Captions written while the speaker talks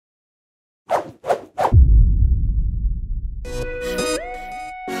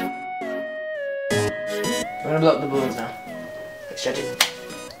gonna blow up the balloons now. Okay, stretch it.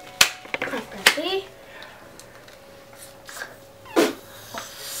 Ready?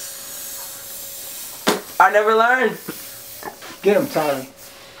 I never learned. Get him, Tyler.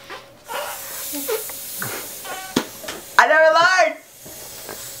 I never learned.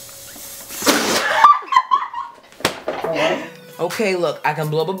 Okay, look, I can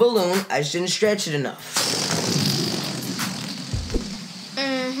blow up a balloon. I just didn't stretch it enough.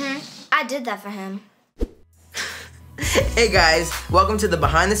 I did that for him. Hey guys, welcome to the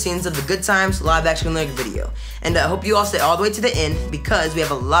behind the scenes of the Good Times live action lyric video. And I hope you all stay all the way to the end because we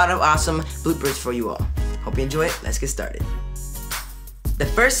have a lot of awesome bloopers for you all. Hope you enjoy it. Let's get started. The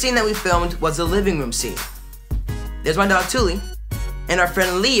first scene that we filmed was the living room scene. There's my dog Tuli, and our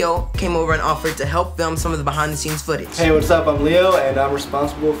friend Leo came over and offered to help film some of the behind the scenes footage. Hey, what's up? I'm Leo, and I'm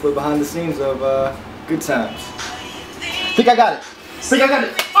responsible for behind the scenes of Good Times. Think I got it. Think I got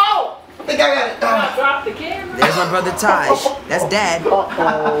it. Oh! I think I got it. Drop the camera. There's my brother Taj. That's Dad.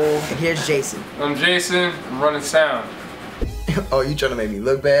 Uh-oh. And here's Jason. I'm Jason. I'm running sound. Oh, you trying to make me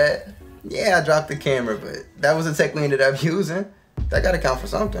look bad? Yeah, I dropped the camera, but that was the tech we ended up using. That gotta count for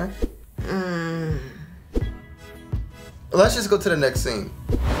something. Let's just go to the next scene.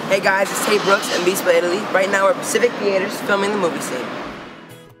 Hey guys, it's Tay Brooks and Bispa Italy. Right now we're at Pacific Theaters filming the movie scene.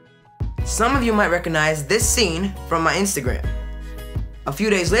 Some of you might recognize this scene from my Instagram. A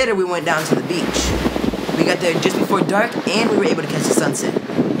few days later, we went down to the beach. We got there just before dark and we were able to catch the sunset.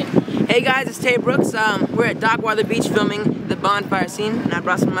 Hey guys, it's Tay Brooks. We're at Dockwater Beach filming the bonfire scene and I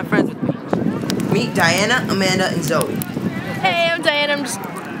brought some of my friends with me. Meet Diana, Amanda, and Zoe. Hey, I'm Diana. I'm just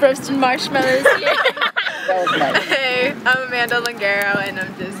roasting marshmallows here. That was nice. Hey, I'm Amanda Langaro, and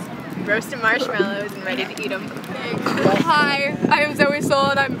I'm just roasting marshmallows and ready to eat them. Hi, I am Zoe Soul,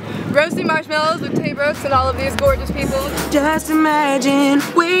 and I'm roasting marshmallows with Tay Brooks and all of these gorgeous people. Just imagine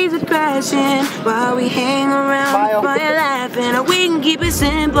waves are crashing while we hang around while you're laughing. We can keep it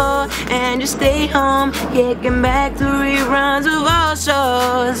simple and just stay home, kicking back to reruns of all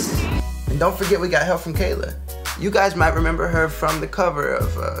shows. And don't forget we got help from Kayla. You guys might remember her from the cover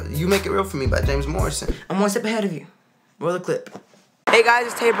of You Make It Real For Me by James Morrison. I'm one step ahead of you. Roll the clip. Hey guys,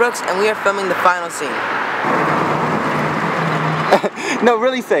 it's Tay Brooks and we are filming the final scene. No,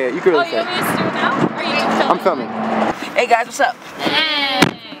 really say it. You can really say You want me to do it now? Or are you filming? I'm filming. Hey guys, what's up? Hey.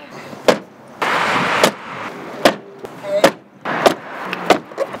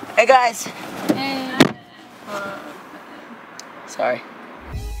 Hey guys. Hey. Sorry.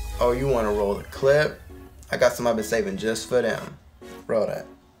 Oh, you want to roll the clip? I got some I've been saving just for them. Roll that.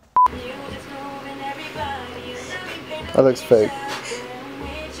 That looks fake.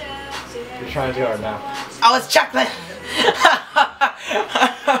 You're trying too hard now. Oh, it's chocolate.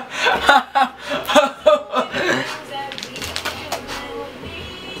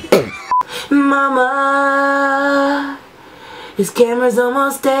 Mama, his camera's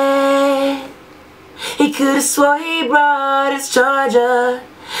almost dead. He could've swore he brought his charger,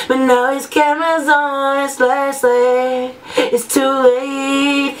 but now his camera's on its last leg. It's too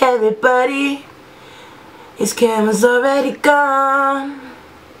late, everybody. His camera's already gone.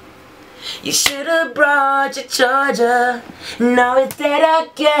 You should've brought your charger. Now it's dead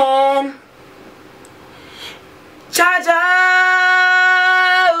again. Charger!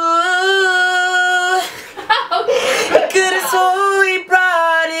 Ooh. You could've swore he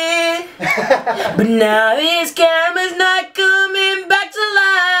brought it, but now his camera's not coming back to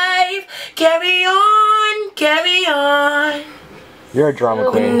life. Carry on, carry on. You're a drama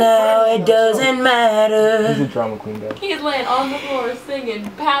But queen. now it doesn't matter He's a drama queen, guys. He's laying on the floor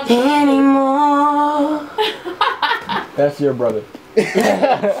singing, pounding. anymore. That's your brother. He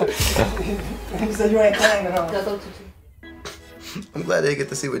said you ain't playing at home. I'm glad they get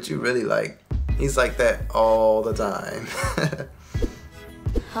to see what you really like. He's like that all the time.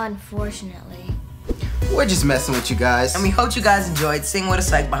 Unfortunately. We're just messing with you guys. And we hope you guys enjoyed seeing what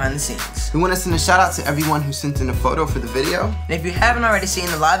it's like behind the scenes. We want to send a shout out to everyone who sent in a photo for the video. And if you haven't already seen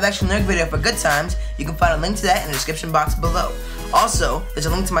the live action lyric video for Good Times, you can find a link to that in the description box below. Also, there's a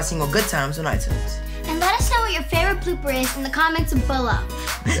link to my single Good Times on iTunes. And let us know what your favorite blooper is in the comments below.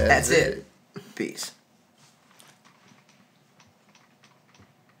 That's it. Peace.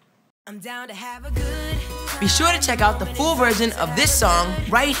 I'm down to have a good time. Be sure to check out the full version of this song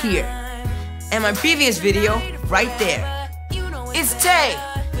right here. And my previous video right there. It's Tay.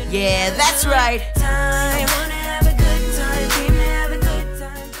 Yeah, that's right.